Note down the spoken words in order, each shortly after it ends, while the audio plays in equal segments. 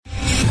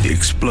The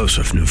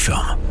explosive new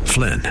film,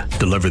 Flynn,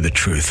 Deliver the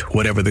Truth,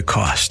 Whatever the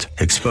Cost,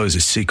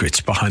 exposes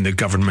secrets behind the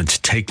government's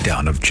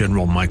takedown of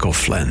General Michael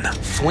Flynn.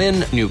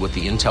 Flynn knew what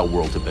the intel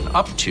world had been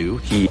up to.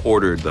 He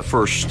ordered the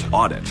first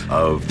audit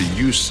of the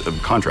use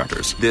of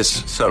contractors.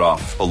 This set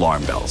off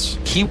alarm bells.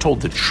 He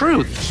told the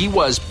truth. He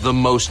was the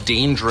most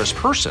dangerous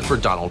person for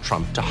Donald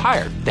Trump to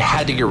hire. They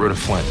had to get rid of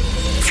Flynn.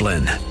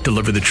 Flynn,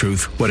 Deliver the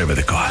Truth, Whatever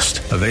the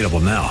Cost. Available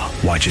now.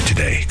 Watch it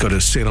today. Go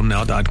to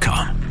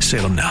salemnow.com.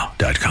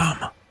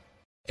 salemnow.com.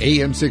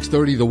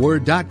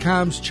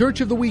 AM630TheWord.com's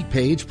Church of the Week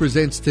page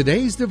presents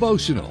today's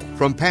devotional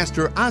from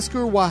Pastor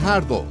Oscar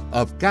Guajardo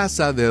of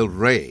Casa del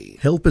Rey.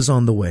 Help is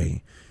on the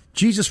way.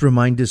 Jesus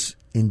reminds us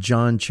in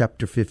John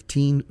chapter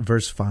 15,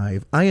 verse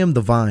 5, I am the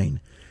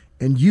vine,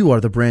 and you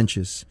are the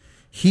branches.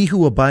 He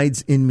who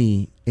abides in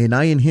me, and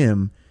I in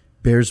him,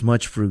 bears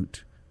much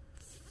fruit.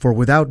 For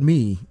without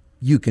me,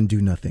 you can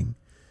do nothing.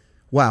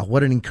 Wow,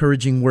 what an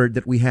encouraging word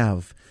that we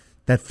have,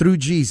 that through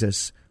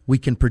Jesus, we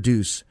can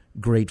produce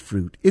great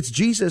fruit. It's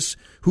Jesus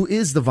who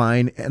is the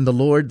vine and the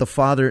Lord, the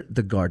Father,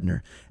 the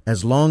gardener.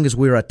 As long as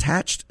we're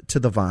attached to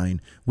the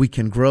vine, we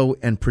can grow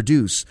and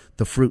produce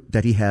the fruit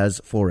that he has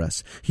for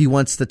us. He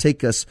wants to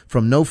take us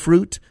from no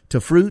fruit,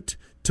 to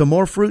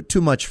more fruit, to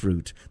much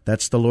fruit.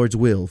 That's the Lord's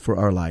will for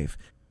our life.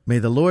 May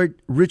the Lord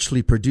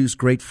richly produce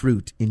great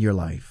fruit in your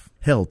life.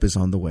 Help is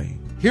on the way.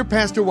 Hear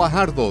Pastor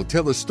Guajardo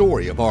tell the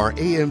story of our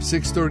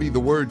AM630 The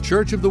Word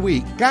Church of the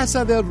Week,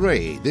 Casa del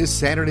Rey, this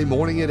Saturday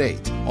morning at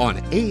 8 on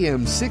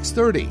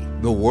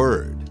AM630 The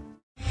Word.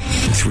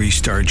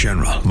 3-star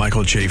General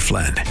Michael J.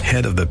 Flynn,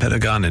 head of the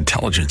Pentagon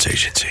Intelligence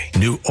Agency,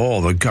 knew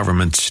all the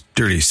government's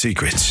dirty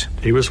secrets.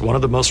 He was one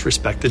of the most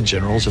respected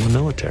generals in the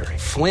military.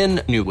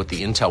 Flynn knew what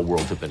the intel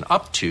world had been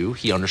up to.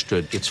 He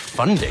understood its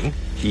funding.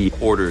 He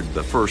ordered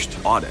the first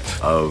audit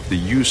of the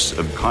use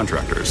of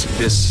contractors.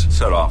 This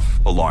set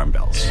off alarm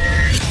bells.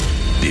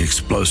 The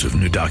explosive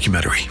new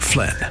documentary,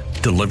 Flynn,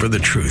 Deliver the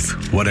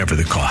Truth, Whatever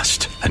the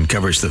Cost,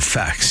 uncovers the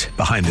facts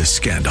behind this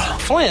scandal.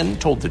 Flynn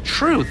told the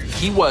truth.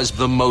 He was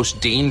the most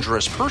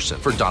dangerous person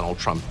for Donald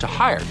Trump to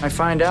hire. I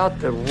find out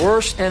the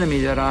worst enemy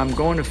that I'm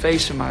going to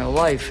face in my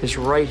life is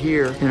right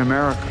here in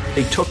America.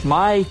 They took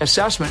my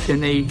assessment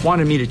and they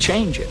wanted me to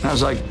change it. And I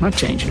was like, I'm not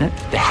changing it.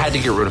 They had to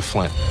get rid of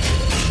Flynn.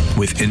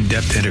 With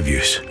in-depth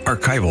interviews,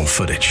 archival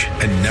footage,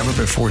 and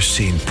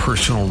never-before-seen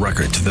personal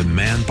records of the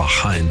man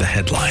behind the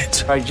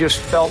headlines. I just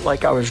felt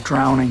like I was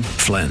drowning.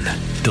 Flynn,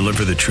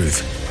 Deliver the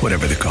Truth,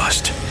 Whatever the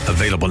Cost.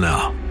 Available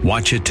now.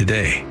 Watch it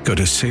today. Go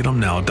to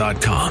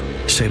salemnow.com.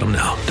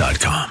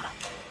 salemnow.com.